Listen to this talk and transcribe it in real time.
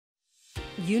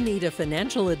You need a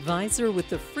financial advisor with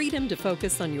the freedom to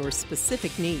focus on your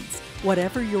specific needs.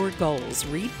 Whatever your goals,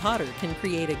 Reed Potter can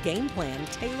create a game plan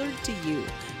tailored to you.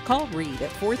 Call Reed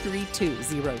at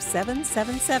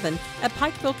 432-0777 at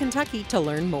Pikeville, Kentucky to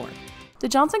learn more. The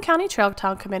Johnson County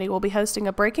Trailtown Committee will be hosting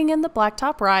a Breaking in the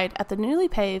Blacktop Ride at the newly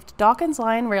paved Dawkins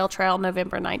Line Rail Trail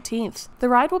November 19th. The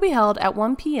ride will be held at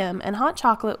 1 p.m. and hot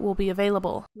chocolate will be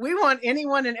available. We want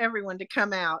anyone and everyone to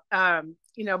come out.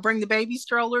 Bring the baby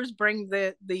strollers, bring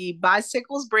the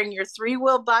bicycles, bring your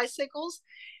three-wheel bicycles,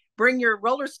 bring your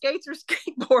roller skates or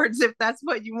skateboards if that's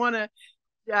what you want to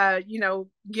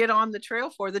get on the trail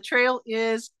for. The trail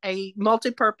is a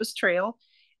multi-purpose trail.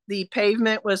 The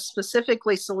pavement was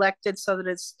specifically selected so that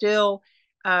it's still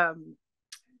a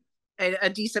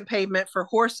decent pavement for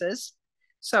horses.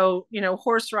 So,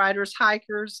 horse riders,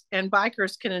 hikers, and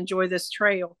bikers can enjoy this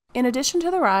trail. In addition to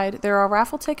the ride, there are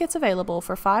raffle tickets available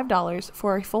for $5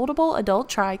 for a foldable adult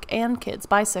trike and kids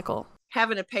bicycle.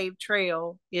 Having a paved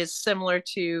trail is similar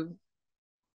to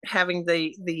having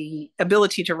the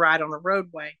ability to ride on a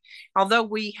roadway. Although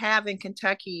we have in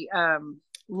Kentucky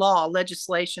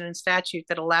legislation and statute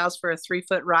that allows for a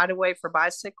 3-foot right-of-way for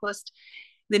bicyclists,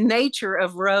 the nature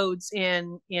of roads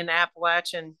in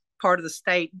Appalachian part of the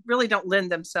state really don't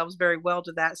lend themselves very well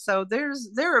to that. So there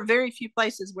are very few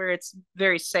places where it's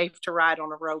very safe to ride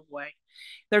on a roadway.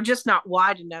 They're just not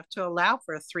wide enough to allow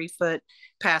for a 3-foot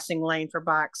passing lane for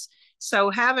bikes. So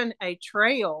having a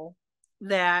trail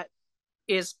that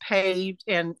is paved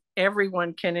and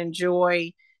everyone can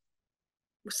enjoy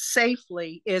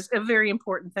safely is a very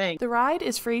important thing. The ride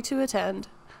is free to attend.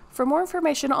 For more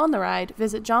information on the ride,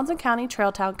 visit Johnson County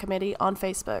Trailtown Committee on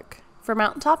Facebook. For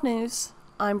Mountaintop News,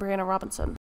 I'm Brianna Robinson.